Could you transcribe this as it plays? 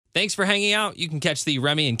Thanks for hanging out. You can catch the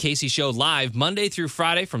Remy and Casey Show live Monday through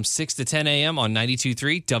Friday from 6 to 10 a.m. on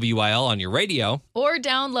 92.3 WIL on your radio. Or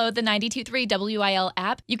download the 92.3 WIL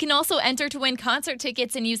app. You can also enter to win concert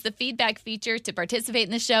tickets and use the feedback feature to participate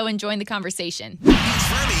in the show and join the conversation.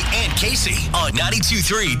 It's Remy and Casey on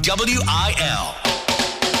 92.3 WIL.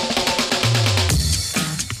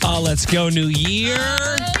 Oh, let's go, New Year.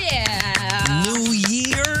 Oh, yeah. New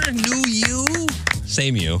Year, new you.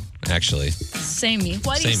 Same you, actually. Same me.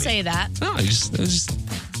 Why do you say that? No, it was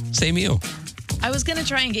just same you. I was going to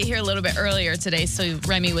try and get here a little bit earlier today so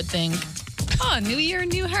Remy would think, oh, new year,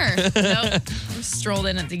 new her. Nope. We strolled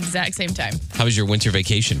in at the exact same time. How was your winter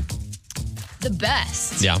vacation? The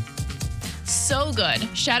best. Yeah. So good.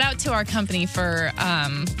 Shout out to our company for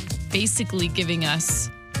basically giving us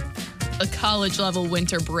a college level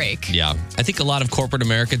winter break. Yeah. I think a lot of corporate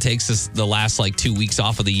America takes the last 2 weeks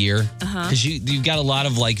off of the year. Because you've got a lot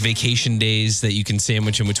of vacation days that you can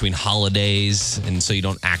sandwich in between holidays. And so you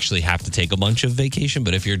don't actually have to take a bunch of vacation.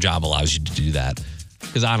 But if your job allows you to do that,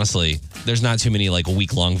 because honestly, there's not too many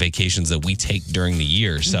week-long vacations that we take during the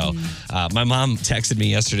year. So my mom texted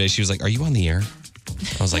me yesterday. She was like, "Are you on the air?"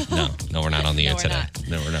 I was like, no, we're not on the air today.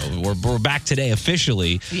 No, we're not. We're back today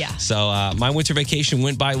officially. Yeah. So my winter vacation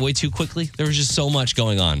went by way too quickly. There was just so much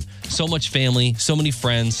going on. So much family, so many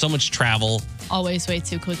friends, so much travel. Always way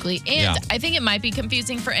too quickly. And Yeah. I think it might be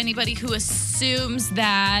confusing for anybody who assumes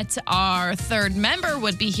that our third member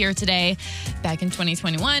would be here today. Back in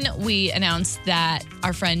 2021, we announced that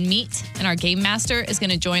our friend Meat and our game master is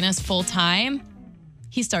going to join us full time.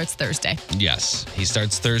 He starts Thursday. Yes, he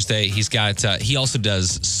starts Thursday. He's got. He also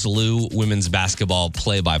does SLU women's basketball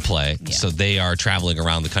play-by-play. Yeah. So they are traveling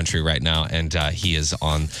around the country right now, and he is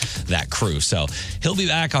on that crew. So he'll be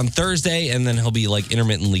back on Thursday, and then he'll be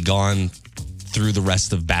intermittently gone through the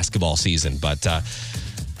rest of basketball season. But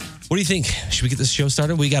what do you think? Should we get this show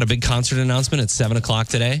started? We got a big concert announcement at 7 o'clock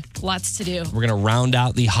today. Lots to do. We're going to round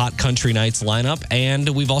out the Hot Country Nights lineup. And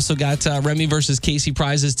we've also got Remy versus Casey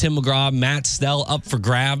prizes. Tim McGraw, Matt Snell up for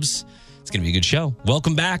grabs. It's going to be a good show.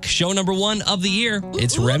 Welcome back. Show number 1 of the year.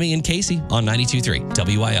 It's Remy and Casey on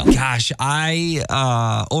 92.3 WIL. Gosh,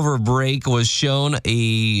 I, over break, was shown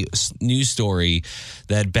a news story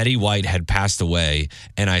that Betty White had passed away.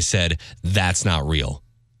 And I said, that's not real.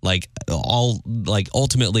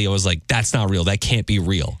 Ultimately, I was like, that's not real. That can't be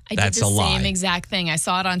real. That's did the a lie. same exact thing. I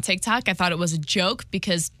saw it on TikTok. I thought it was a joke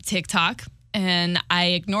because TikTok, and I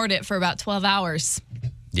ignored it for about 12 hours.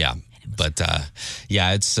 Yeah. But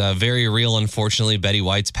it's very real, unfortunately. Betty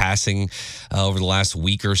White's passing over the last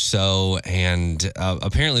week or so. And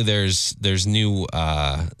apparently there's a new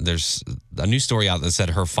story out that said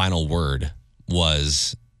her final word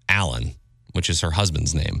was Alan, which is her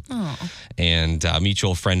husband's name. Oh. And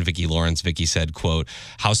mutual friend Vicki Lawrence, Vicki said, quote,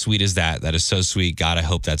 "How sweet is that? That is so sweet. God, I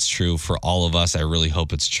hope that's true for all of us. I really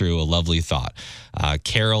hope it's true. A lovely thought."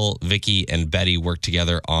 Carol, Vicki, and Betty worked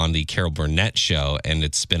together on the Carol Burnett Show and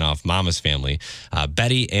its spinoff Mama's Family.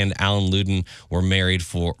 Betty and Alan Luden were married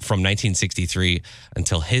from 1963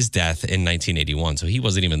 until his death in 1981. So he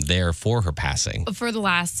wasn't even there for her passing. For the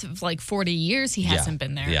last 40 years, he hasn't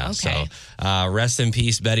been there. Yeah. Okay. So rest in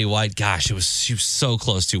peace, Betty White. Gosh, she was so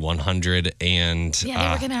close to 100. And Yeah,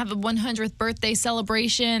 they were going to have a 100th birthday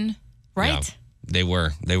celebration, right? Yeah. They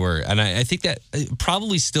were. And I think that it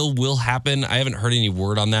probably still will happen. I haven't heard any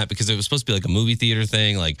word on that because it was supposed to be a movie theater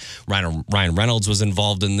thing. Ryan Reynolds was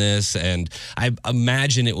involved in this. And I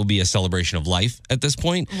imagine it will be a celebration of life at this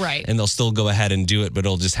point. Right. And they'll still go ahead and do it, but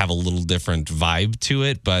it'll just have a little different vibe to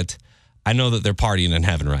it. But I know that they're partying in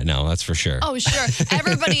heaven right now. That's for sure. Oh, sure.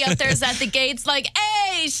 Everybody up there's at the gates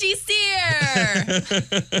hey, she's here.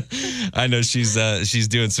 I know she's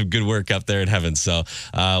doing some good work up there in heaven. So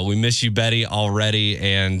we miss you, Betty, already.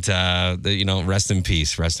 And, rest in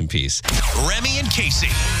peace. Rest in peace. Remy and Casey.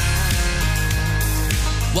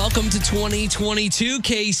 Welcome to 2022,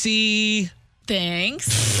 Casey.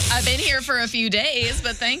 Thanks. I've been here for a few days,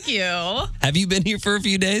 but thank you. Have you been here for a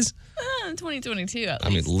few days? 2022, at least. I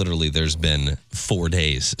mean, literally, there's been 4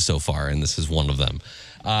 days so far, and this is one of them.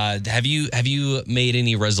 Have you made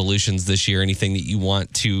any resolutions this year? Anything that you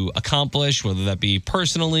want to accomplish, whether that be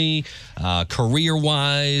personally,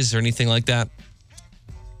 career-wise, or anything like that?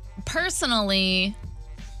 Personally,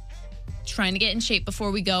 trying to get in shape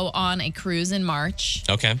before we go on a cruise in March.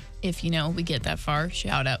 Okay. if we get that far.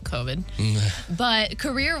 Shout out COVID. But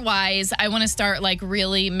career-wise, I want to start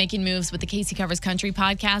really making moves with the Casey Covers Country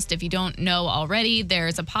podcast. If you don't know already,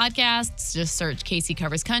 there's a podcast. Just search Casey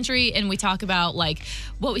Covers Country, and we talk about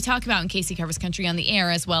what we talk about in Casey Covers Country on the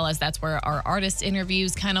air, as well as that's where our artist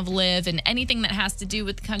interviews kind of live, and anything that has to do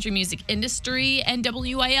with the country music industry and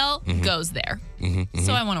WIL goes there.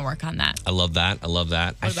 So I want to work on that. I love that.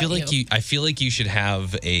 I feel like you should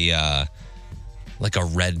have a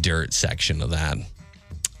Red Dirt section of that.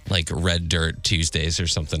 Like Red Dirt Tuesdays or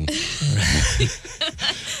something. That's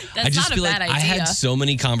not a bad idea. I had so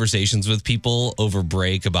many conversations with people over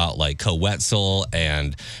break about Co Wetzel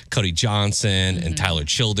and Cody Johnson and Tyler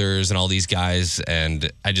Childers and all these guys.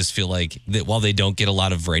 And I just feel like that while they don't get a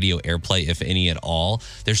lot of radio airplay, if any at all,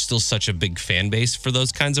 there's still such a big fan base for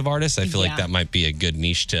those kinds of artists. I feel like that might be a good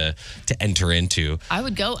niche to enter into. I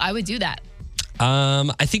would do that.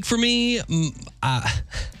 I think for me, I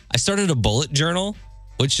started a bullet journal,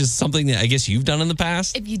 which is something that I guess you've done in the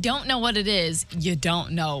past. If you don't know what it is, you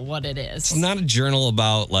don't know what it is. It's not a journal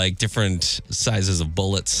about different sizes of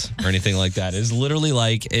bullets or anything like that. It's literally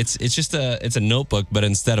it's a notebook, but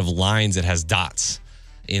instead of lines, it has dots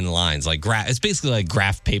in lines. It's basically like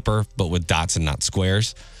graph paper, but with dots and not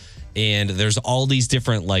squares. And there's all these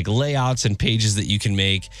different layouts and pages that you can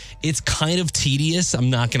make. It's kind of tedious, I'm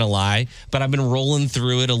not going to lie, but I've been rolling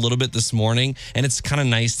through it a little bit this morning, and it's kind of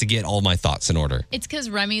nice to get all my thoughts in order. It's because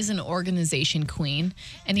Remy's an organization queen,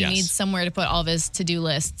 and he needs somewhere to put all of his to-do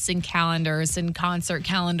lists and calendars and concert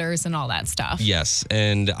calendars and all that stuff. Yes,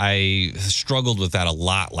 and I struggled with that a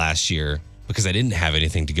lot last year because I didn't have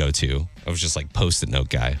anything to go to. I was just Post-it note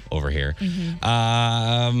guy over here.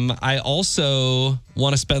 I also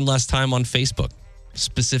want to spend less time on Facebook,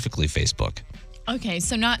 specifically Facebook. Okay,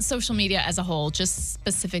 so not social media as a whole, just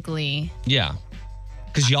specifically. Yeah,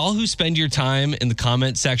 because y'all who spend your time in the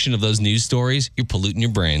comment section of those news stories, you're polluting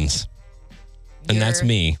your brains. And that's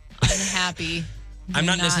me. Unhappy. I'm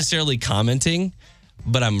not necessarily commenting,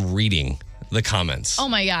 but I'm reading the comments. Oh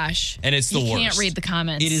my gosh. And it's the worst. You can't read the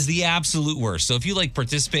comments. It is the absolute worst. So if you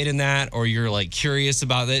participate in that, or you're curious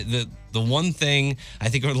about it, the one thing I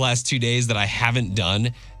think over the last 2 days that I haven't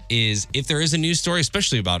done is if there is a news story,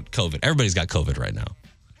 especially about COVID. Everybody's got COVID right now.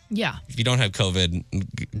 Yeah. If you don't have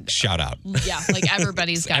COVID, shout out. Yeah,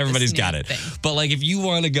 everybody's got everybody's got it. Thing. But if you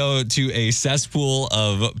want to go to a cesspool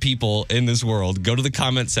of people in this world, go to the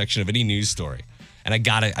comment section of any news story. And I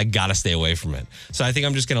gotta stay away from it. So I think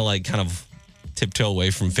I'm just gonna kind of tiptoe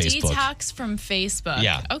away from Facebook. Detox from Facebook.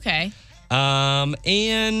 Yeah. Okay.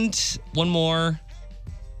 And one more.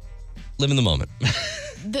 Live in the moment.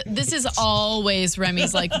 This is always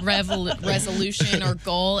Remy's resolution or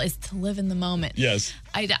goal is to live in the moment. Yes.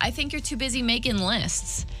 I think you're too busy making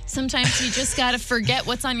lists. Sometimes you just got to forget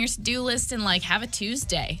what's on your to-do list and have a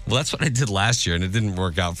Tuesday. Well, that's what I did last year, and it didn't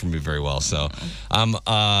work out for me very well. So I'm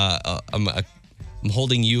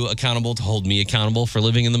holding you accountable to hold me accountable for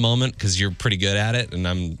living in the moment because you're pretty good at it, and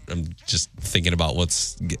I'm just thinking about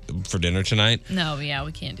what's for dinner tonight. No, yeah,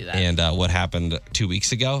 we can't do that. And what happened 2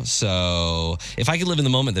 weeks ago. So if I could live in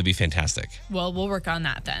the moment, that'd be fantastic. Well, we'll work on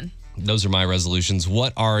that then. Those are my resolutions.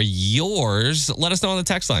 What are yours? Let us know on the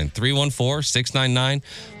text line,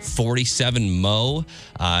 314-699-47-MO.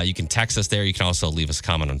 You can text us there. You can also leave us a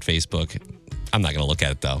comment on Facebook. I'm not going to look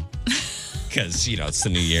at it, though. Because, it's the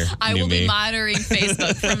new year. I will be monitoring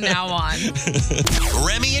Facebook from now on.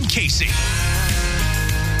 Remy and Casey.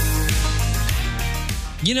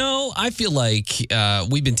 I feel like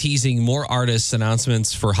we've been teasing more artists'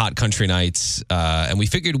 announcements for Hot Country Nights, and we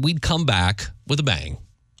figured we'd come back with a bang.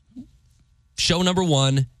 Show number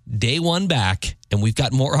 1, day 1 back, and we've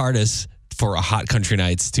got more artists for a Hot Country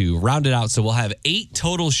Nights to round it out. So we'll have 8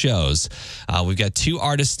 total shows. We've got 2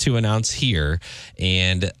 artists to announce here.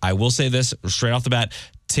 And I will say this straight off the bat.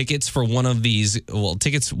 Tickets for one of these,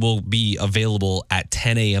 tickets will be available at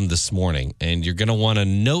 10 a.m. this morning. And you're going to want to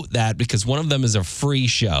note that because one of them is a free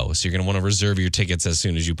show. So you're going to want to reserve your tickets as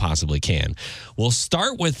soon as you possibly can. We'll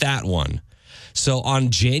start with that one. So on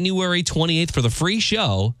January 28th for the free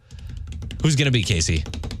show, who's going to be, Casey?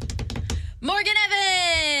 Morgan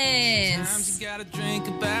Evans. Sometimes you gotta drink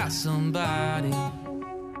about somebody.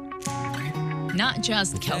 Not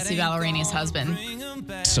just Kelsey Ballerini's husband.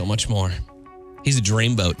 So much more. He's a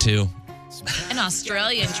dreamboat, too. An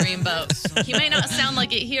Australian dreamboat. He might not sound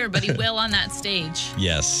like it here, but he will on that stage.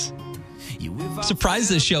 Yes. Surprised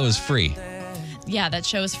this show is free. Yeah, that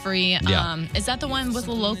show is free. Yeah. Is that the one with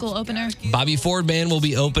the local opener? Bobby Ford Band will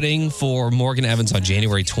be opening for Morgan Evans on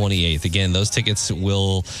January 28th. Again, those tickets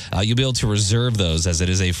you'll be able to reserve those as it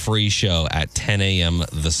is a free show at 10 a.m.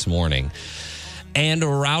 this morning. And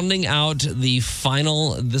rounding out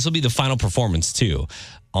this will be the final performance too.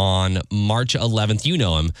 On March 11th, you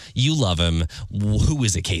know him, you love him. Who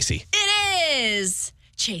is it, Casey? It is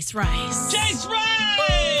Chase Rice. Chase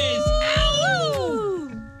Rice! Ow!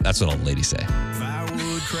 That's what old ladies say. Is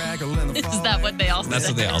that what they all say? That's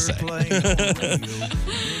what they all say.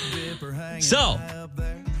 So,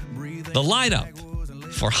 the lineup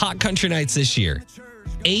for Hot Country Nights this year.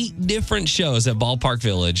 8 different shows at Ballpark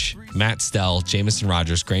Village. Matt Stell, Jameson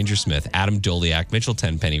Rogers, Granger Smith, Adam Doliak, Mitchell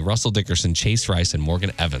Tenpenny, Russell Dickerson, Chase Rice, and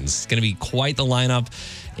Morgan Evans. It's going to be quite the lineup.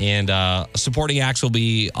 And supporting acts will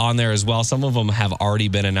be on there as well. Some of them have already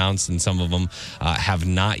been announced and some of them have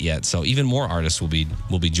not yet. So even more artists will be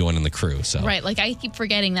joining the crew. So Right, like I keep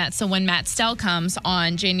forgetting that. So when Matt Stell comes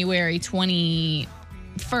on January 21st,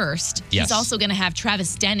 Yes. he's also going to have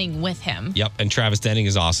Travis Denning with him. Yep, and Travis Denning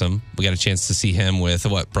is awesome. We got a chance to see him with,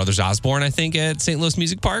 Brothers Osborne, I think, at St. Louis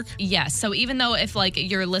Music Park? Yes, so even though if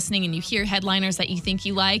you're listening and you hear headliners that you think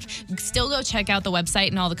you like, still go check out the website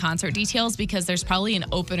and all the concert details because there's probably an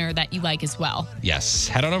opener that you like as well. Yes.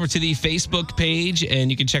 Head on over to the Facebook page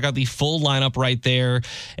and you can check out the full lineup right there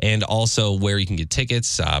and also where you can get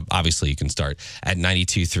tickets. Obviously, you can start at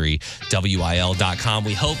 923wil.com.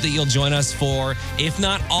 We hope that you'll join us for, if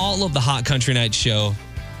not all of the Hot Country Night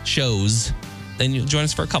shows, then you'll join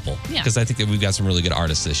us for a couple. Yeah. Because I think that we've got some really good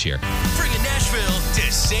artists this year. Bringing Nashville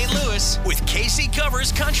to St. Louis with Casey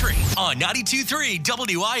Covers Country on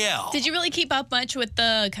 92.3 WIL. Did you really keep up much with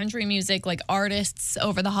the country music artists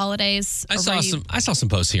over the holidays? I saw some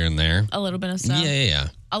posts here and there. A little bit of stuff. Yeah.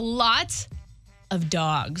 A lot of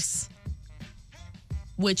dogs,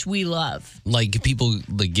 which we love. Like people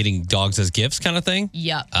getting dogs as gifts kind of thing?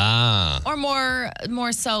 Yep. Ah. Or more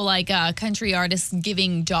so country artists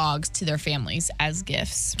giving dogs to their families as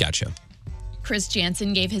gifts. Gotcha. Chris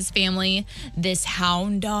Jansen gave his family this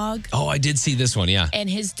hound dog. Oh, I did see this one, yeah. And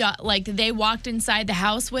his they walked inside the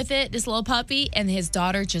house with it, this little puppy, and his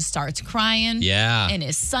daughter just starts crying. Yeah. And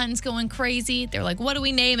his son's going crazy. They're like, what do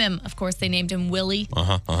we name him? Of course, they named him Willie.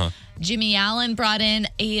 Jimmy Allen brought in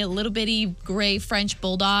a little bitty gray French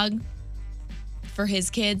bulldog for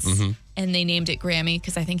his kids, and they named it Grammy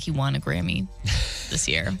because I think he won a Grammy this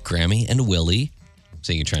year. Grammy and Willie.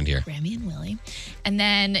 Seeing a trend here. Grammy and Willie. And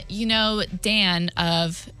then, Dan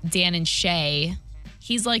of Dan and Shay,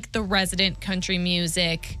 he's like the resident country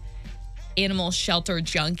music animal shelter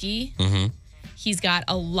junkie. He's got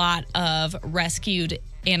a lot of rescued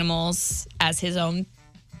animals as his own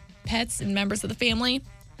pets and members of the family.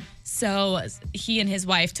 So he and his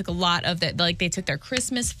wife took a lot of that. They took their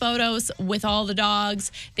Christmas photos with all the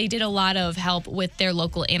dogs. They did a lot of help with their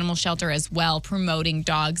local animal shelter as well, promoting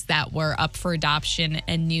dogs that were up for adoption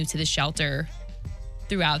and new to the shelter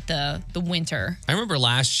throughout the winter. I remember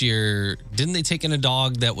last year, didn't they take in a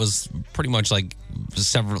dog that was pretty much a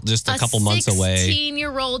couple months away?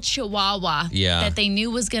 16-year-old Chihuahua that they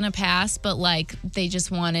knew was going to pass, but they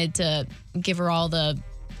just wanted to give her all the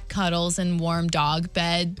cuddles and warm dog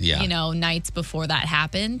bed, nights before that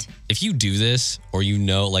happened. If you do this or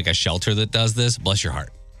a shelter that does this, bless your heart.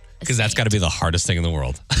 Because that's got to be the hardest thing in the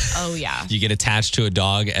world. Oh, yeah. You get attached to a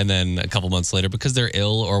dog and then a couple months later, because they're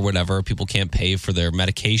ill or whatever, people can't pay for their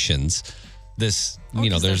medications. There's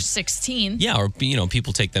 16. Yeah, or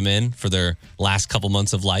people take them in for their last couple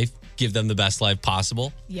months of life, give them the best life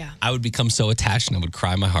possible. Yeah. I would become so attached and I would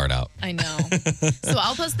cry my heart out. I know. So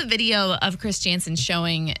I'll post the video of Chris Jansen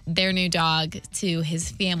showing their new dog to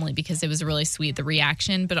his family because it was really sweet, the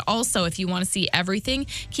reaction. But also, if you want to see everything,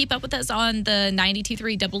 keep up with us on the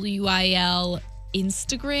 92.3 WIL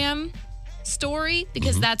Instagram story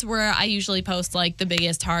because that's where I usually post the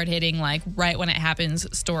biggest hard-hitting, right when it happens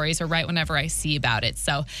stories or right whenever I see about it.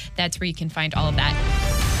 So that's where you can find all of that.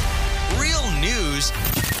 Real news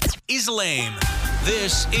is lame.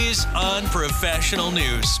 This is Unprofessional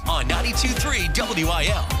News on 92.3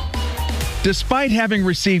 WIL. Despite having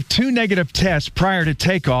received 2 negative tests prior to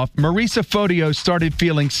takeoff, Marisa Fodio started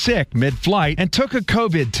feeling sick mid-flight and took a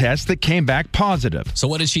COVID test that came back positive. So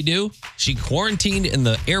what did she do? She quarantined in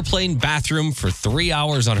the airplane bathroom for 3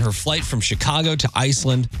 hours on her flight from Chicago to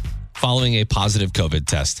Iceland following a positive COVID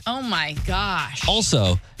test. Oh my gosh.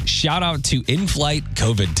 Also, shout out to in-flight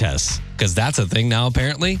COVID tests because that's a thing now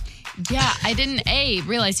apparently. Yeah, I didn't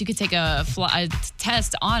realize you could take a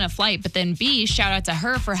test on a flight, but then B, shout out to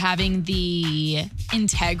her for having the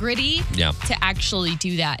integrity to actually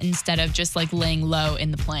do that instead of just laying low in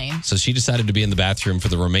the plane. So she decided to be in the bathroom for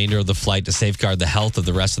the remainder of the flight to safeguard the health of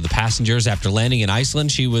the rest of the passengers. After landing in Iceland,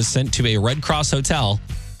 she was sent to a Red Cross hotel,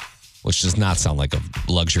 which does not sound like a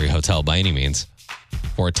luxury hotel by any means,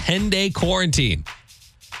 for a 10-day quarantine.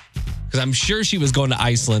 Because I'm sure she was going to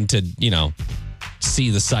Iceland to, see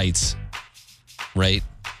the sights, right?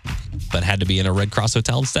 But had to be in a Red Cross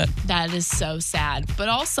hotel instead. That is so sad. But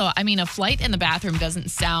also, I mean, a flight in the bathroom doesn't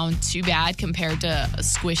sound too bad compared to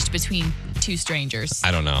squished between two strangers.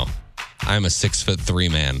 I don't know. I'm a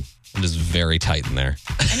 6'3" man. I'm just very tight in there.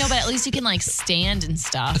 I know, but at least you can like stand and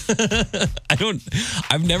stuff.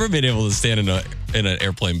 I've never been able to stand in an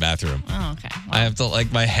airplane bathroom. Oh, okay. Well, I have to,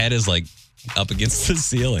 like, my head is like up against the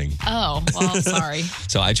ceiling. oh, well, sorry.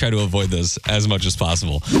 So I try to avoid those as much as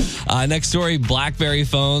possible. Next story, BlackBerry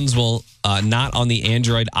phones not on the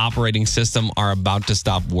Android operating system are about to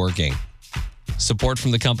stop working. Support from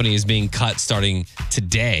the company is being cut starting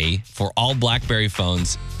today for all BlackBerry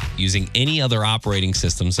phones using any other operating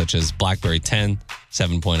system such as BlackBerry 10,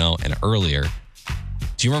 7.0, and earlier.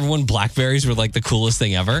 Do you remember when BlackBerries were like the coolest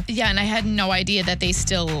thing ever? Yeah, and I had no idea that they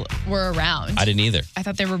still were around. I didn't either. I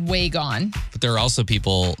thought they were way gone. But there are also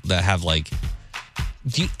people that have like,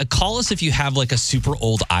 call us if you have like a super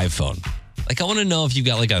old iPhone. Like, I want to know if you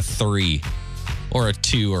got like a 3 or a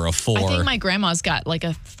 2 or a 4. I think my grandma's got like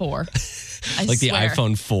a 4. I like swear. the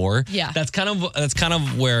iPhone 4. Yeah. That's kind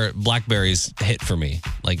of where BlackBerries hit for me.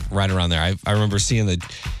 Like right around there. I remember seeing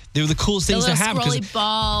they were the coolest things to have because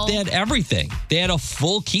ball. they had everything. They had a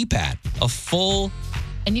full keypad, a full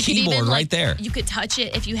and you keyboard could even, right there. You could touch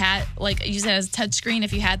it if you had, like, use it as a touch screen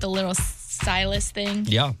if you had the little stylus thing.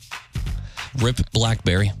 Yeah. Rip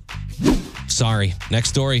BlackBerry. Sorry. Next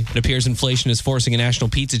story. It appears inflation is forcing a national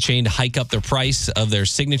pizza chain to hike up the price of their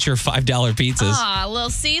signature $5 pizzas. Little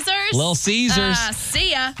Caesars. Little Caesars.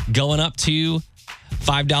 See ya. Going up to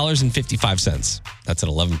 $5.55. That's an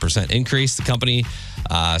 11% increase. The company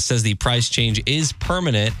says the price change is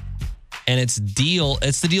permanent, and it's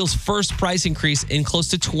the deal's first price increase in close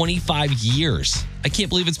to 25 years. I can't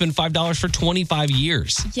believe it's been $5 for 25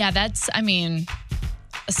 years. Yeah, that's, I mean,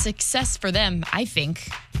 a success for them, I think.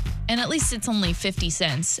 And at least it's only 50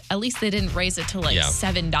 cents. At least they didn't raise it to like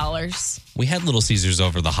 $7. We had Little Caesars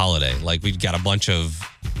over the holiday. Like, we've got a bunch of,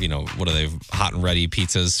 what are they, hot and ready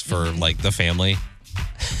pizzas for like the family.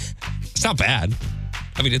 It's not bad.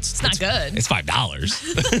 I mean, it's not good. It's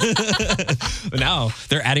 $5. But now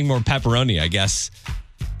they're adding more pepperoni, I guess,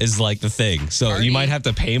 is like the thing. So you might have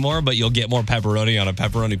to pay more, but you'll get more pepperoni on a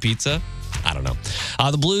pepperoni pizza. I don't know.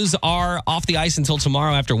 The Blues are off the ice until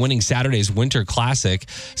tomorrow after winning Saturday's Winter Classic.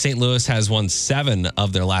 St. Louis has won 7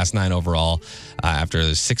 of their last 9 overall after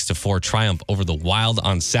a 6-4 triumph over the Wild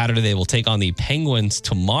on Saturday. They will take on the Penguins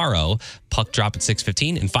tomorrow. Puck drop at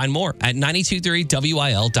 6:15 and find more at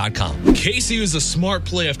 923wil.com. Casey was a smart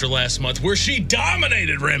play after last month where she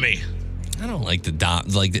dominated Remy. I don't like the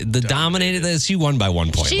dominated. She won by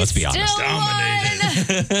 1 point. Let's be honest.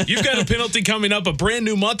 Dominated. You've got a penalty coming up, a brand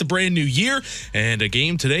new month, a brand new year, and a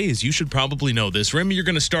game today is you should probably know this. Remy, you're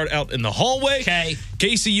going to start out in the hallway. Okay.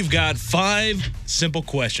 Casey, you've got 5 simple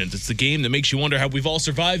questions. It's the game that makes you wonder how we've all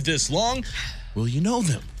survived this long. Will you know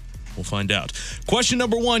them? We'll find out. Question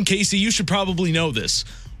number 1, Casey, you should probably know this.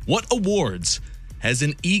 What awards has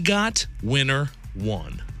an EGOT winner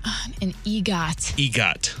won? An EGOT.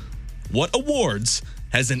 EGOT. What awards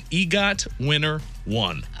has an EGOT winner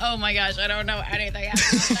won? Oh my gosh, I don't know anything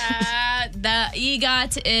after that. The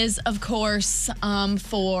EGOT is, of course,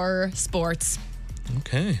 for sports.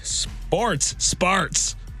 Okay,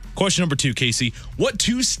 Sparts. Question number 2, Casey. What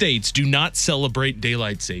 2 states do not celebrate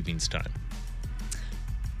daylight savings time?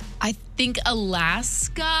 I think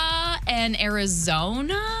Alaska and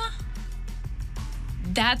Arizona.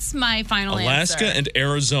 That's my final answer. Alaska and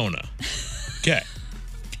Arizona. Okay.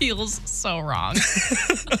 Feels so wrong.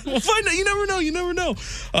 We'll find out. You never know.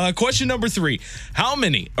 Question number 3. How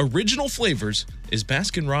many original flavors is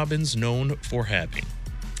Baskin-Robbins known for having?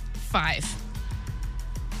 5.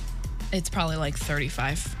 It's probably like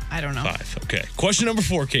 35. I don't know. 5. Okay. Question number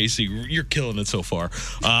 4, Casey. You're killing it so far.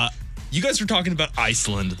 You guys were talking about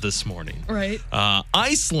Iceland this morning. Right.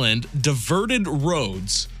 Iceland diverted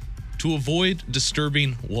roads to avoid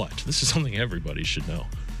disturbing what? This is something everybody should know.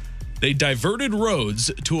 They diverted roads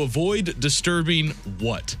to avoid disturbing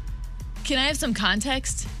what? Can I have some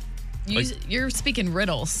context? You're speaking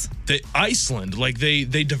riddles. Iceland, they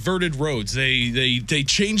diverted roads. They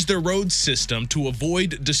changed their road system to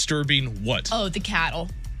avoid disturbing what? Oh, the cattle.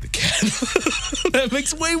 The cattle. That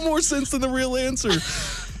makes way more sense than the real answer.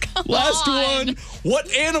 Last one.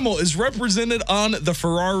 What animal is represented on the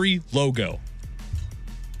Ferrari logo?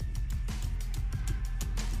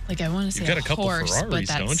 Like, I want to say You've got a couple horse, Ferraris, but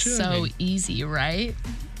that's don't you? so easy, right?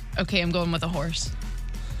 Okay, I'm going with a horse.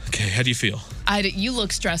 Okay, how do you feel? You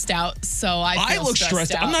look stressed out, so I feel look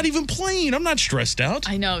stressed out. I'm not even playing. I'm not stressed out.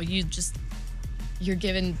 I know, you just... You're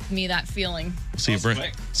giving me that feeling. See if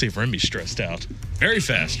Remy's stressed out. Very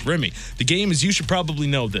fast. Remy, the game is You Should Probably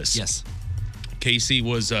Know This. Yes. Casey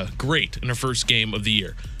was great in her first game of the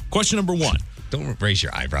year. Question number 1. Don't raise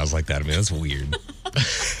your eyebrows like that. I mean, that's weird.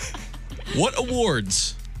 What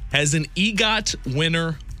awards has an EGOT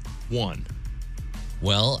winner won?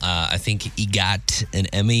 Well, I think he got an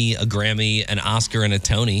Emmy, a Grammy, an Oscar, and a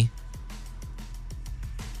Tony.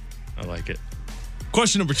 I like it.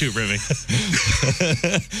 Question number 2, Remy.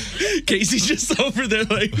 Casey's just over there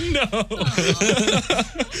like, no.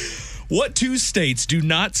 What 2 states do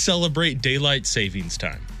not celebrate daylight savings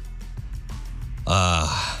time?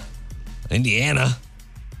 Indiana.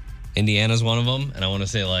 Indiana's one of them. And I want to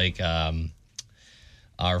say like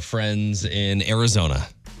our friends in Arizona.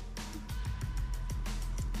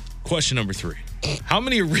 Question number 3. How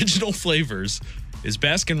many original flavors is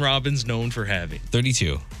Baskin-Robbins known for having?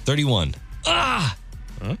 32. 31.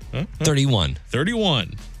 31.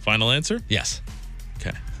 31. Final answer? Yes.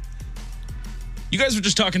 Okay. You guys were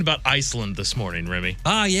just talking about Iceland this morning, Remy.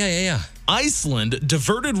 Yeah. Iceland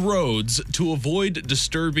diverted roads to avoid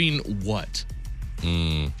disturbing what?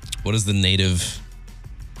 What is the native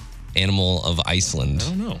animal of Iceland? I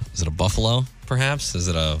don't know. Is it a buffalo, perhaps? Is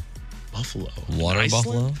it a Buffalo. water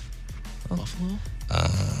Iceland? buffalo?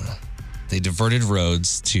 Buffalo? They diverted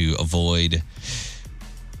roads to avoid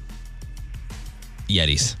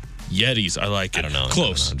Yetis. Yetis. I like it. I don't know.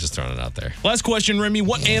 Close. I'm just throwing it out there. Last question, Remy.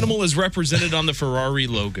 What animal is represented on the Ferrari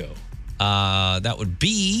logo? That would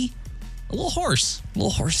be a little horse. A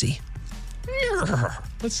little horsey.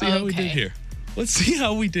 Let's see how we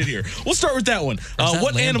did here. We'll start with that one.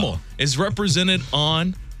 What Lambo? animal is represented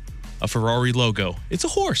on a Ferrari logo? It's a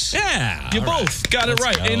horse. Yeah. You all both got it Let's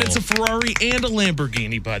right. go. And it's a Ferrari and a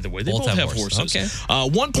Lamborghini, by the way. They both have horses. Okay.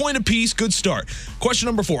 1 point apiece. Good start. Question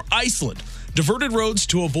number 4. Iceland diverted roads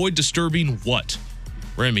to avoid disturbing what?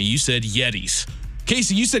 Remy, you said Yetis.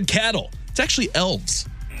 Casey, you said cattle. It's actually elves.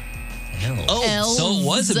 Elves. So it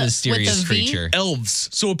was a With mysterious a V? creature. Elves.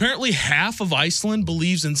 So apparently half of Iceland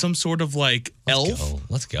believes in some sort of like elf.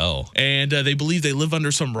 Let's go. And they believe they live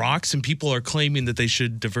under some rocks, and people are claiming that they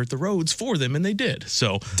should divert the roads for them, and they did.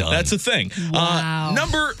 So Done. that's a thing. Wow.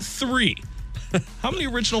 Number 3. How many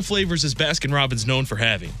original flavors is Baskin-Robbins known for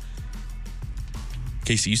having?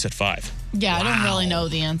 Casey, you said 5. Yeah, I don't really know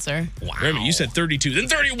the answer. Wow. Remy, you said 32, then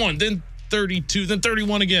 31, then 32, then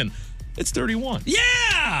 31 again. It's 31.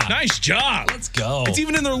 Yeah. Nice job. Let's go. It's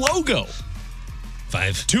even in their logo.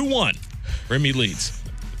 5. 2-1. Remy leads.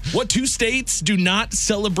 What 2 states do not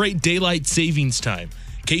celebrate daylight savings time?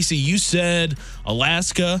 Casey, you said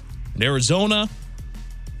Alaska and Arizona.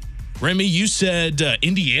 Remy, you said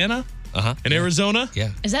Indiana and Arizona.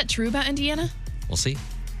 Yeah. Is that true about Indiana? We'll see.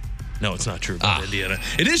 No, it's not true about Indiana.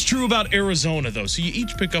 It is true about Arizona, though. So you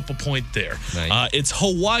each pick up a point there. Nice. It's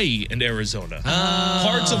Hawaii and Arizona.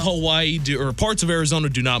 Parts of Hawaii or parts of Arizona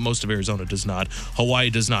do not. Most of Arizona does not. Hawaii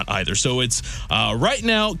does not either. So it's right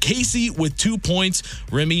now Casey with 2 points.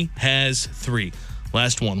 Remy has 3.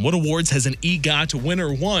 Last one. What awards has an EGOT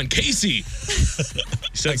winner won? Casey. You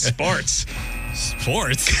said Sparts.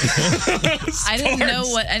 Sports. I didn't know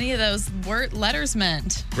what any of those letters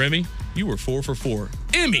meant. Remy, you were 4 for 4.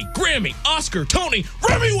 Emmy, Grammy, Oscar, Tony,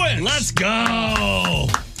 Remy wins. Let's go.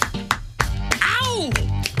 Ow!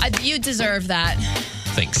 You deserve that.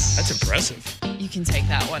 Thanks. That's impressive. You can take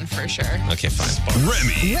that one for sure. Okay, fine.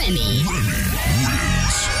 Remy.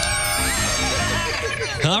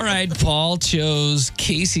 All right, Paul chose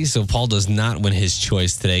Casey, so Paul does not win his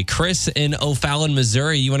choice today. Chris in O'Fallon,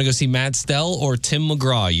 Missouri, you want to go see Matt Stell or Tim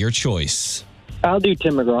McGraw? Your choice. I'll do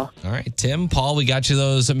Tim McGraw. All right, Tim, Paul, we got you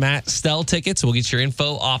those Matt Stell tickets. We'll get your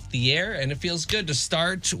info off the air, and it feels good to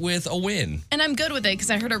start with a win. And I'm good with it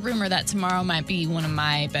because I heard a rumor that tomorrow might be one of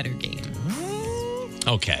my better games.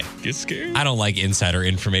 Okay. Get scared. I don't like insider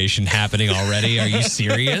information happening already. Are you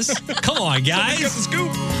serious? Come on, Got the guys.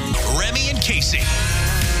 scoop. Remy and Casey.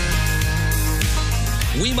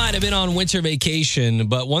 We might have been on winter vacation,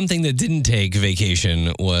 but one thing that didn't take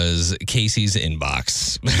vacation was Casey's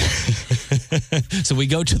inbox. So we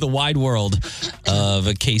go to the wide world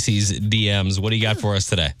of Casey's DMs. What do you got for us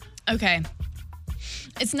today? Okay.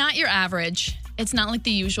 It's not your average. It's not like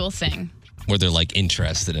the usual thing. Where they're like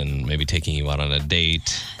interested in maybe taking you out on a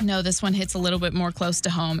date. No, this one hits a little bit more close to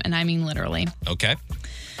home, and I mean literally. Okay.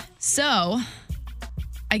 So,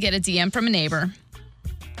 I get a DM from a neighbor.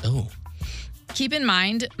 Oh. Keep in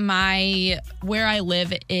mind, where I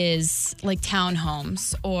live is like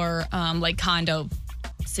townhomes or like condo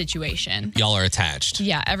situation. Y'all are attached.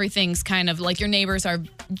 Yeah, everything's kind of like your neighbors are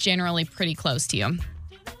generally pretty close to you.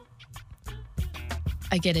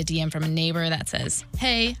 I get a DM from a neighbor that says,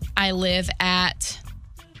 hey, I live at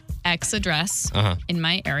X address in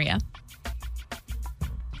my area.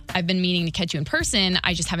 I've been meaning to catch you in person.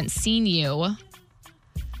 I just haven't seen you.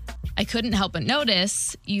 I couldn't help but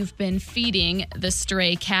notice you've been feeding the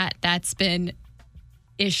stray cat that's been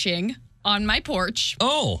ishing on my porch.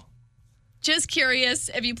 Oh. Just curious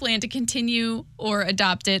if you plan to continue or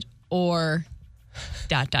adopt it or ...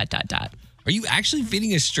 Are you actually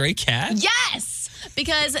feeding a stray cat? Yes!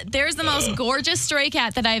 Because there's the most gorgeous stray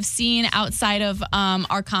cat that I've seen outside of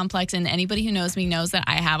our complex. And anybody who knows me knows that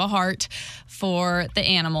I have a heart for the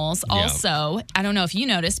animals. Yeah. Also, I don't know if you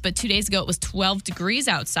noticed, but 2 days ago it was 12 degrees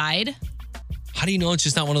outside. How do you know it's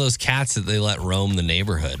just not one of those cats that they let roam the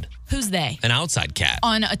neighborhood? Who's they? An outside cat.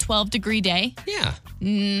 On a 12-degree day? Yeah.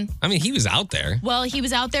 I mean, he was out there. Well, he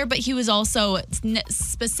was out there, but he was also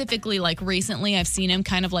specifically like recently I've seen him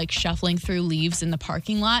kind of like shuffling through leaves in the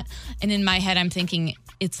parking lot. And in my head, I'm thinking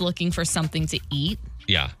it's looking for something to eat.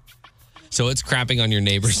 Yeah. So it's crapping on your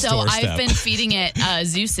neighbor's doorstep. So I've been feeding it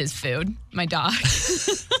Zeus's food, my dog.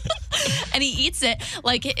 And he eats it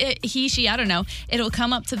like she, I don't know. It'll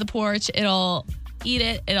come up to the porch. It'll eat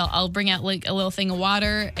it. I'll bring out like a little thing of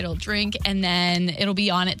water. It'll drink and then it'll be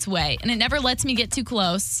on its way. And it never lets me get too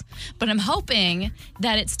close. But I'm hoping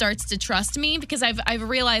that it starts to trust me because I've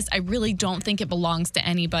realized I really don't think it belongs to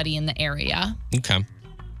anybody in the area. Okay.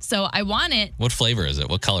 So I want it. What flavor is it?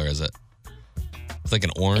 What color is it? It's like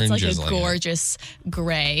an orange. It's or like a gorgeous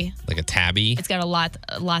gray. Like a tabby. It's got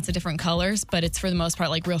lots of different colors, but it's for the most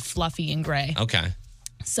part like real fluffy and gray. Okay.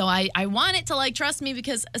 So I want it to like trust me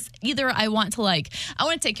because either I want to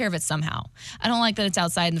take care of it somehow. I don't like that it's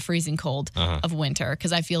outside in the freezing cold of winter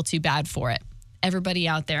because I feel too bad for it. Everybody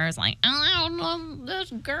out there is like, oh,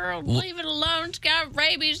 this girl, leave it alone. It's got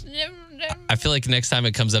rabies. I feel like next time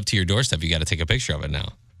it comes up to your doorstep, you got to take a picture of it now.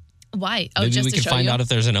 Why? Oh, Maybe just we to can show find you? out if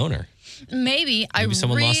there's an owner. Maybe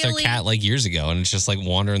Someone lost their cat like years ago and it's just like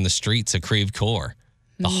wandering the streets of Creve Coeur.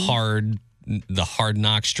 The hard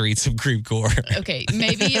knock streets of Creve Coeur. Okay,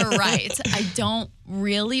 maybe you're right. I don't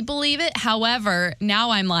really believe it. However,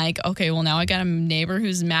 now I'm like, okay, well, now I got a neighbor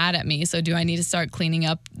who's mad at me. So do I need to start cleaning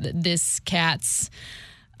up this cat's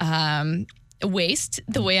waste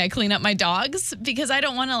the way I clean up my dogs? Because I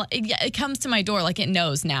don't want to, it comes to my door like it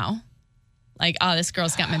knows now. Like, oh, this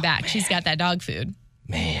girl's got my back. She's got that dog food.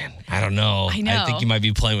 Man, I don't know. I know. I think you might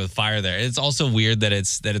be playing with fire there. It's also weird that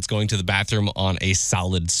it's going to the bathroom on a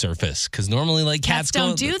solid surface because normally like cats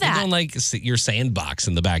don't do that. They don't like your sandbox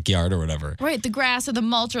in the backyard or whatever. Right, the grass or the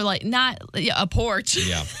mulch or like not a porch.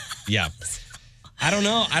 Yeah. I don't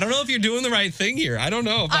know. I don't know if you're doing the right thing here. I don't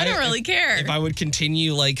know. I don't really care. If I would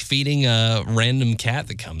continue like feeding a random cat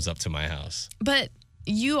that comes up to my house. But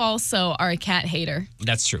you also are a cat hater.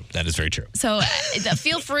 That's true. That is very true. So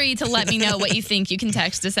feel free to let me know what you think. You can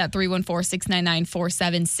text us at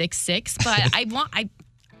 314-699-4766. But I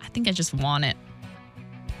think I just want it.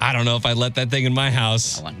 I don't know if I'd let that thing in my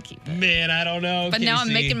house. I want to keep it. Man, I don't know. But now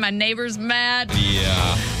I'm making my neighbors mad.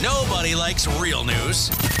 Yeah. Nobody likes real news.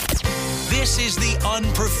 This is the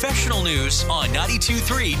unprofessional news on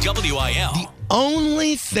 92.3 WIL. The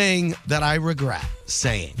only thing that I regret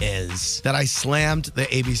saying is that I slammed the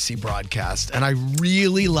ABC broadcast, and I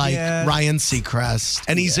really like Ryan Seacrest,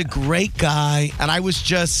 and he's a great guy, and I was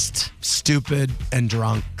just stupid and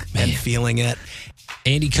drunk and feeling it.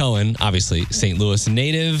 Andy Cohen, obviously St. Louis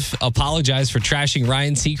native, apologized for trashing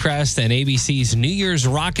Ryan Seacrest and ABC's New Year's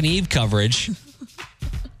Rockin' Eve coverage.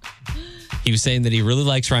 He was saying that he really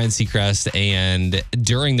likes Ryan Seacrest, and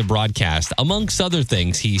during the broadcast, amongst other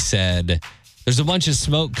things, he said, there's a bunch of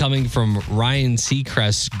smoke coming from Ryan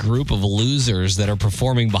Seacrest's group of losers that are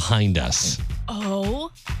performing behind us.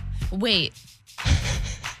 Oh, wait.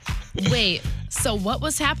 So what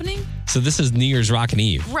was happening? So this is New Year's Rockin'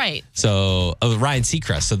 Eve. Right. So Ryan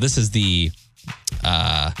Seacrest. So this is the,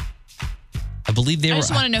 I believe they were. I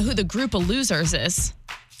just want to know who the group of losers is.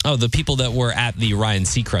 Oh, the people that were at the Ryan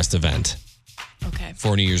Seacrest event. Okay.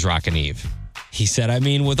 For New Year's Rockin' Eve. He said, I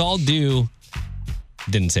mean, with all due,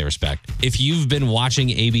 didn't say respect. If you've been watching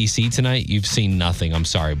ABC tonight, you've seen nothing. I'm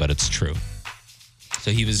sorry, but it's true. So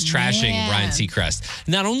he was trashing Ryan Seacrest.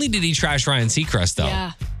 Not only did he trash Ryan Seacrest, though,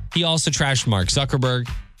 he also trashed Mark Zuckerberg,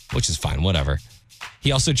 which is fine, whatever.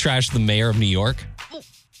 He also trashed the mayor of New York,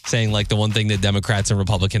 saying like the one thing that Democrats and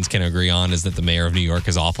Republicans can agree on is that the mayor of New York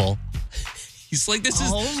is awful. He's like, this is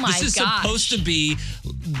supposed to be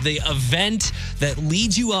the event that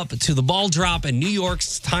leads you up to the ball drop in New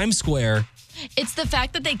York's Times Square. It's the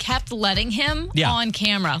fact that they kept letting him on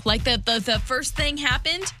camera. Like the first thing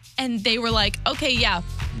happened and they were like, okay,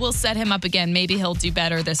 we'll set him up again. Maybe he'll do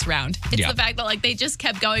better this round. It's Yeah. the fact that like they just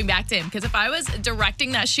kept going back to him. Because if I was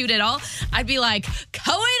directing that shoot at all, I'd be like,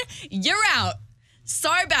 Cohen, you're out.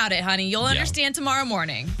 Sorry about it, honey. You'll understand tomorrow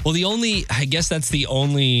morning. Well, I guess that's the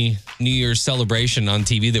only New Year's celebration on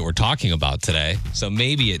TV that we're talking about today. So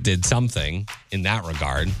maybe it did something in that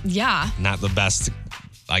regard. Yeah. Not the best,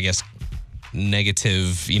 I guess,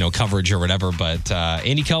 negative, coverage or whatever. But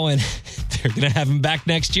Andy Cohen, they're going to have him back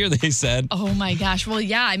next year, they said. Oh my gosh. Well,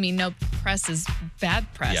 yeah. I mean, no press is bad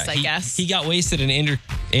press, I guess. He got wasted and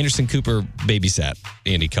Anderson Cooper babysat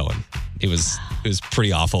Andy Cohen. It was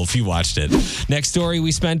pretty awful if you watched it. Next story,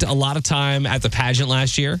 we spent a lot of time at the pageant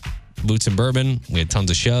last year. Boots and Bourbon. We had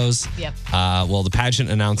tons of shows. Yep. Well, the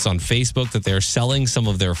pageant announced on Facebook that they're selling some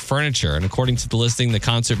of their furniture. And according to the listing, the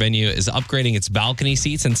concert venue is upgrading its balcony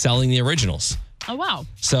seats and selling the originals. Oh, wow.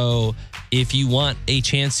 So if you want a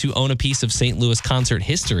chance to own a piece of St. Louis concert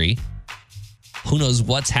history, who knows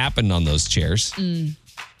what's happened on those chairs. They're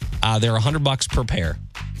 $100 per pair.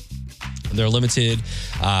 They're limited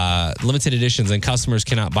editions, and customers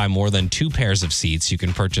cannot buy more than 2 pairs of seats. You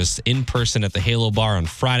can purchase in person at the Halo Bar on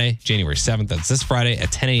Friday, January 7th. That's this Friday at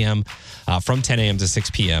 10 a.m., from 10 a.m. to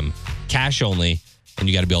 6 p.m. Cash only, and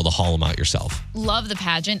you got to be able to haul them out yourself. Love the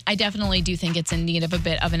pageant. I definitely do think it's in need of a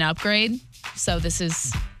bit of an upgrade. So this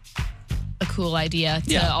is a cool idea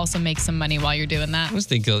to also make some money while you're doing that. I was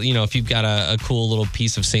thinking, if you've got a cool little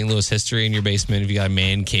piece of St. Louis history in your basement, if you got a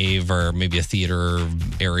man cave or maybe a theater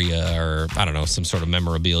area or, I don't know, some sort of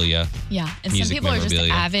memorabilia. Yeah. And some people are just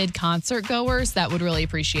avid concert goers that would really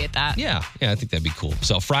appreciate that. Yeah, I think that'd be cool.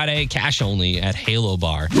 So Friday, cash only at Halo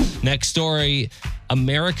Bar. Next story,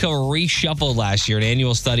 America reshuffled last year. An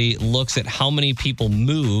annual study looks at how many people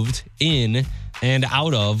moved in and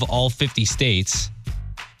out of all 50 states.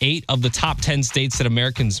 8 of the top 10 states that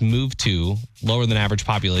Americans moved to, lower than average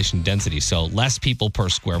population density, so less people per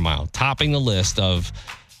square mile. Topping the list of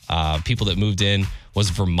people that moved in was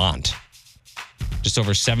Vermont. Just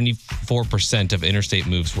over 74% of interstate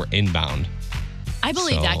moves were inbound. I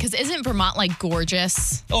believe that because isn't Vermont like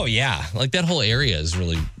gorgeous? Oh, yeah. Like that whole area is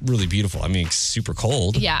really, really beautiful. I mean, it's super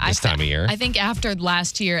cold this time of year. I think after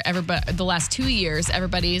last year, the last 2 years,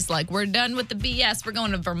 everybody's like, we're done with the BS. We're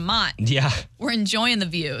going to Vermont. Yeah. We're enjoying the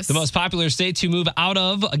views. The most popular state to move out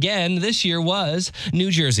of, again, this year was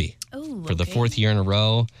New Jersey. Ooh, for the 4th year in a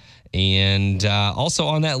row. And also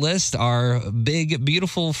on that list, our big,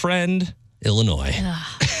 beautiful friend, Illinois.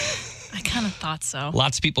 I kind of thought so.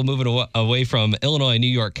 Lots of people moving away from Illinois, New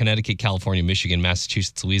York, Connecticut, California, Michigan,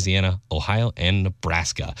 Massachusetts, Louisiana, Ohio, and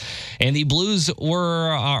Nebraska. And the Blues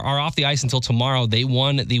are off the ice until tomorrow. They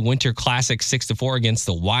won the Winter Classic 6-4 against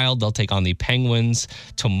the Wild. They'll take on the Penguins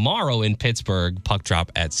tomorrow in Pittsburgh. Puck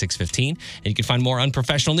drop at 6:15. And you can find more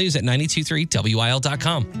unprofessional news at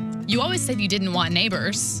 923wil.com. You always said you didn't want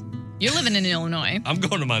neighbors. You're living in Illinois. I'm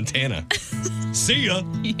going to Montana. See ya.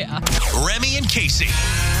 Yeah. Remy and Casey.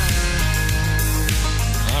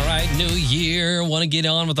 All right, new year. Want to get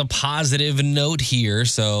on with a positive note here.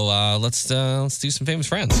 So let's do some famous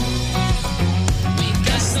friends. We've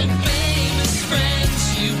got some famous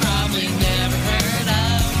friends you probably never heard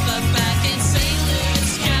of, but back in St.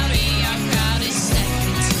 Louis County, our crowd is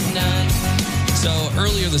second to none. So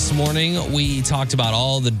earlier this morning, we talked about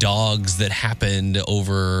all the dogs that happened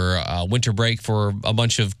over winter break for a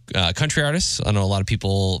bunch of country artists. I know a lot of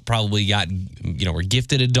people probably were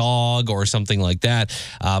gifted a dog or something like that.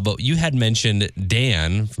 But you had mentioned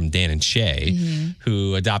Dan from Dan and Shay,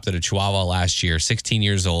 who adopted a Chihuahua last year, 16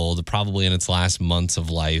 years old, probably in its last months of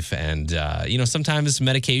life. And, sometimes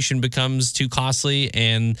medication becomes too costly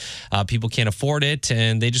and people can't afford it.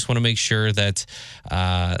 And they just want to make sure that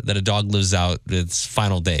a dog lives out its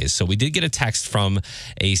final days. So we did get a text from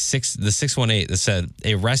the 618 that said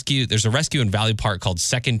there's a rescue in Valley Park called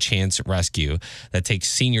Second Chance Rescue that takes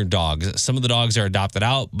senior dogs. Some of the dogs are adopted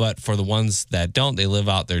out, but for the ones that don't, they live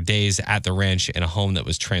out their days at the ranch in a home that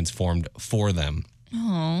was transformed for them.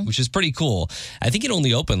 Aww. Which is pretty cool. I think it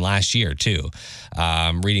only opened last year, too.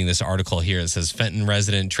 I'm reading this article here. It says Fenton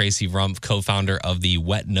resident Tracy Rumpf, co-founder of the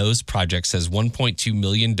Wet Nose Project, says 1.2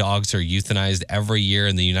 million dogs are euthanized every year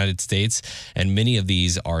in the United States, and many of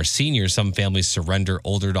these are seniors. Some families surrender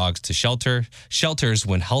older dogs to shelters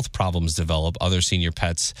when health problems develop. Other senior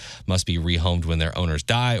pets must be rehomed when their owners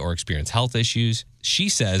die or experience health issues. she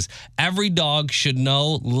says every dog should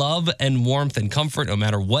know love and warmth and comfort no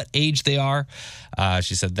matter what age they are.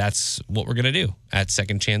 She said that's what we're going to do at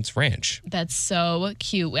Second Chance Ranch. That's so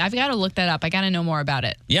cute. I've got to look that up. I got to know more about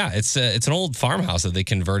it. Yeah, it's an old farmhouse that they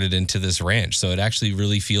converted into this ranch. So it actually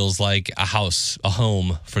really feels like a house, a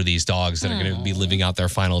home for these dogs that are going to be living out their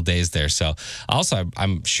final days there. So also,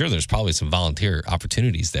 I'm sure there's probably some volunteer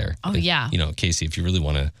opportunities there. Oh, yeah. You know, Casey, if you really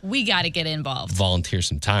want to We got to get involved. volunteer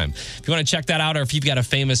some time. If you want to check that out, or if you've got a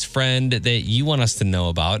famous friend that you want us to know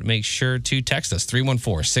about, make sure to text us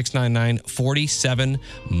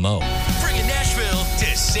 314-699-47-MO. Bringing Nashville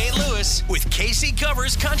to St. Louis with KC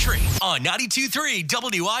Covers Country on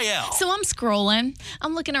 92.3 WIL. So I'm scrolling,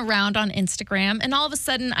 I'm looking around on Instagram, and all of a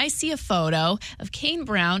sudden I see a photo of Kane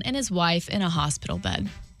Brown and his wife in a hospital bed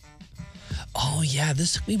Oh, yeah,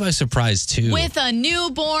 this took me by surprise, too. with a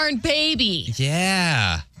newborn baby.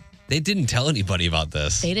 Yeah. They didn't tell anybody about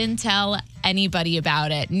this. They didn't tell anybody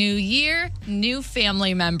about it. New year, new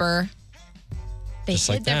family member. They Just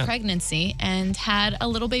hid like their that. pregnancy and had a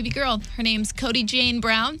little baby girl. Her name's Cody Jane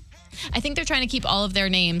Brown. I think they're trying to keep all of their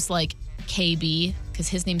names like KB because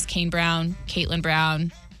his name's Kane Brown, Caitlin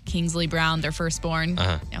Brown, Kingsley Brown, their firstborn.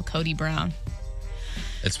 Now Cody Brown.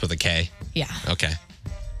 It's with a K. Yeah. Okay.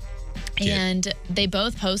 Cute. And they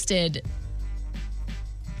both posted,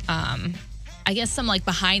 I guess, some like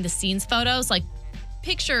behind the scenes photos, like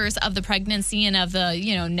pictures of the pregnancy and of the,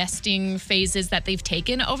 nesting phases that they've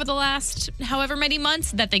taken over the last however many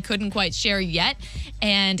months that they couldn't quite share yet.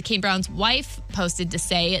 And Kane Brown's wife posted to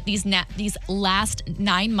say, these last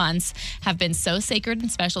 9 months have been so sacred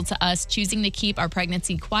and special to us. Choosing to keep our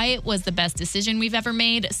pregnancy quiet was the best decision we've ever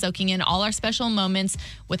made. Soaking in all our special moments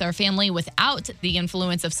with our family without the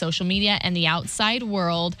influence of social media and the outside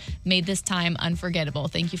world made this time unforgettable.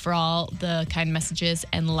 Thank you for all the kind messages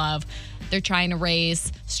and love. They're trying to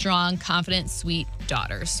raise strong, confident, sweet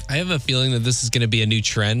daughters. I have a feeling that this is going to be a new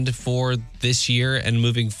trend for this year and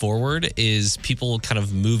moving forward is people kind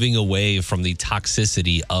of moving away from the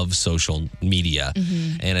toxicity of social media.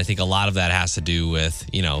 And I think a lot of that has to do with,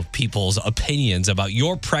 people's opinions about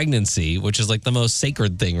your pregnancy, which is like the most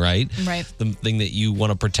sacred thing, right? Right. The thing that you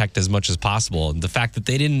want to protect as much as possible. And the fact that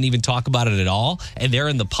they didn't even talk about it at all and they're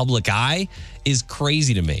in the public eye is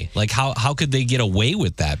crazy to me. Like how could they get away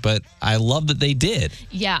with that? But I love that they did.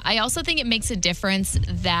 Yeah, I also think it makes a difference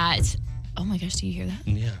that, oh my gosh, do you hear that?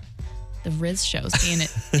 Yeah. The Riz show is being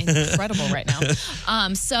incredible right now.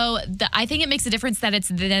 I think it makes a difference that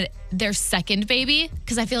it's their second baby,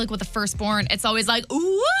 because I feel like with the firstborn, it's always like,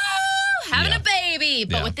 ooh, having Yeah. a baby.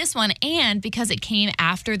 But Yeah. with this one, and because it came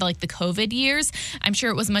after the COVID years, I'm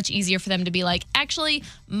sure it was much easier for them to be like, actually,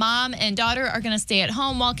 mom and daughter are going to stay at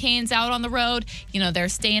home while Kane's out on the road. They're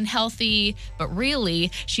staying healthy, but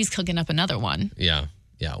really, she's cooking up another one. Yeah.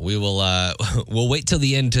 Yeah. We will we'll wait till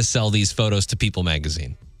the end to sell these photos to People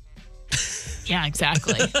magazine. Yeah,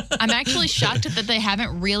 exactly. I'm actually shocked that they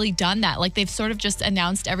haven't really done that. Like, they've sort of just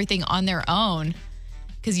announced everything on their own.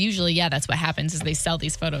 Because usually, that's what happens is they sell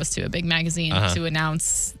these photos to a big magazine to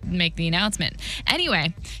make the announcement.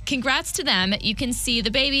 Anyway, congrats to them. You can see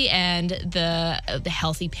the baby and the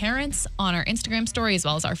healthy parents on our Instagram story as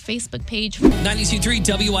well as our Facebook page.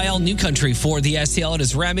 92.3 WIL New Country for the STL. It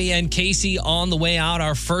is Remy and Casey on the way out.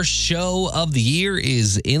 Our first show of the year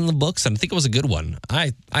is in the books, and I think it was a good one.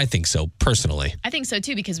 I think so, personally. I think so,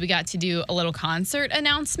 too, because we got to do a little concert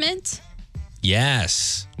announcement.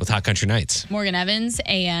 Yes, with Hot Country Nights. Morgan Evans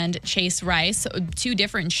and Chase Rice, 2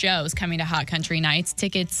 different shows coming to Hot Country Nights.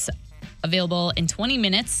 Tickets available in 20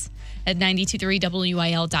 minutes at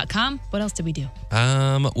 923wil.com. What else did we do?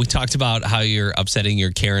 We talked about how you're upsetting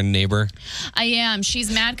your Karen neighbor. I am.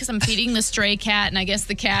 She's mad because I'm feeding the stray cat, and I guess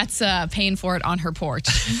the cat's paying for it on her porch.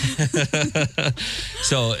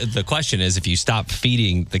 So the question is, if you stop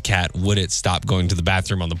feeding the cat, would it stop going to the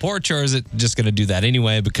bathroom on the porch, or is it just going to do that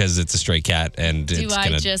anyway because it's a stray cat and Do it's I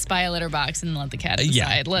going to... just buy a litter box and let the cat decide?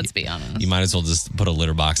 Yeah. Let's be honest. You might as well just put a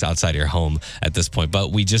litter box outside your home at this point.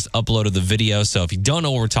 But we just uploaded the video, so if you don't know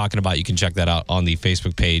what we're talking about, you can check that out on the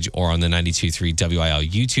Facebook page or on the 92.3 WIL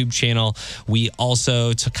YouTube channel. We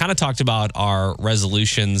also kind of talked about our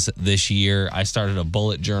resolutions this year. I started a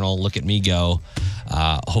bullet journal. Look at me go.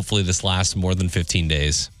 Hopefully this lasts more than 15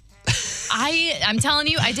 days. I'm telling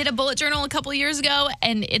you, I did a bullet journal a couple years ago,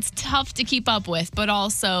 and it's tough to keep up with. But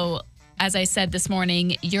also, as I said this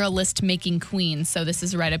morning, you're a list-making queen, so this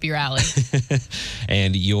is right up your alley.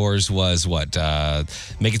 And yours was what?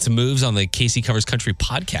 Making some moves on the Casey Covers Country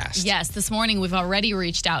podcast. Yes, this morning we've already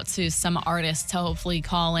reached out to some artists to hopefully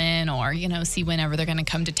call in or, see whenever they're going to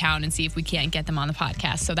come to town and see if we can't get them on the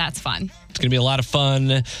podcast. So that's fun. It's going to be a lot of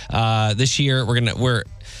fun this year.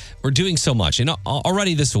 We're doing so much. And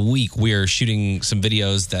already this week, we're shooting some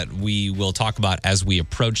videos that we will talk about as we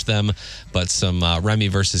approach them, but some Remy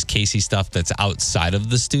versus Casey stuff that's outside of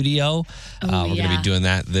the studio. We're going to be doing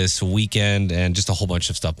that this weekend and just a whole bunch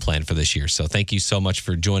of stuff planned for this year. So thank you so much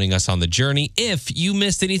for joining us on the journey. If you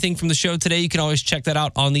missed anything from the show today, you can always check that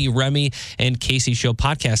out on the Remy and Casey Show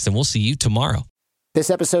podcast, and we'll see you tomorrow. This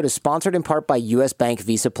episode is sponsored in part by U.S. Bank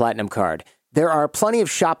Visa Platinum Card. There are plenty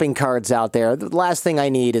of shopping cards out there. The last thing I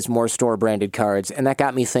need is more store-branded cards, and that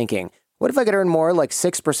got me thinking, what if I could earn more, like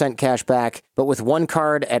 6% cash back, but with one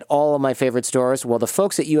card at all of my favorite stores? Well, the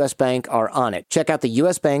folks at U.S. Bank are on it. Check out the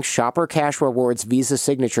U.S. Bank Shopper Cash Rewards Visa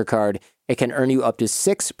Signature Card. It can earn you up to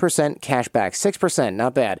 6% cash back. 6%,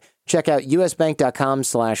 not bad. Check out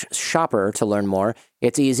usbank.com/shopper to learn more.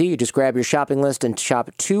 It's easy. You just grab your shopping list and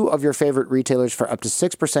shop 2 of your favorite retailers for up to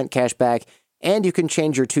 6% cash back, and you can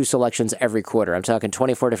change your 2 selections every quarter. I'm talking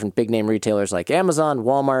 24 different big-name retailers like Amazon,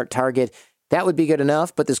 Walmart, Target. That would be good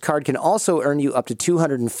enough, but this card can also earn you up to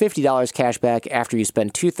 $250 cash back after you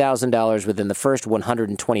spend $2,000 within the first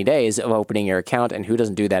 120 days of opening your account, and who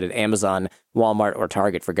doesn't do that at Amazon, Walmart, or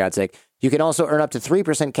Target, for God's sake? You can also earn up to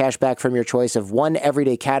 3% cash back from your choice of one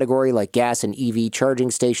everyday category like gas and EV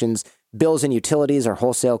charging stations, bills and utilities, or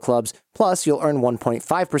wholesale clubs. Plus, you'll earn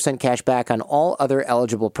 1.5% cash back on all other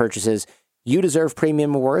eligible purchases. You deserve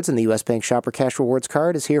premium rewards, and the U.S. Bank Shopper Cash Rewards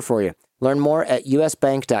card is here for you. Learn more at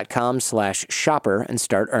usbank.com/shopper and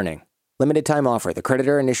start earning. Limited time offer. The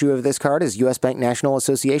creditor and issuer of this card is U.S. Bank National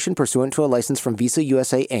Association pursuant to a license from Visa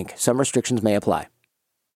USA, Inc. Some restrictions may apply.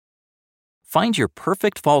 Find your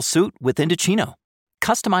perfect fall suit with Indochino.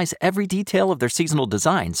 Customize every detail of their seasonal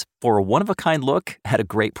designs for a one-of-a-kind look at a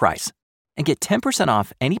great price. And get 10%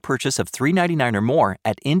 off any purchase of $399 or more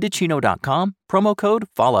at Indochino.com, promo code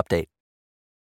FALLUPDATE.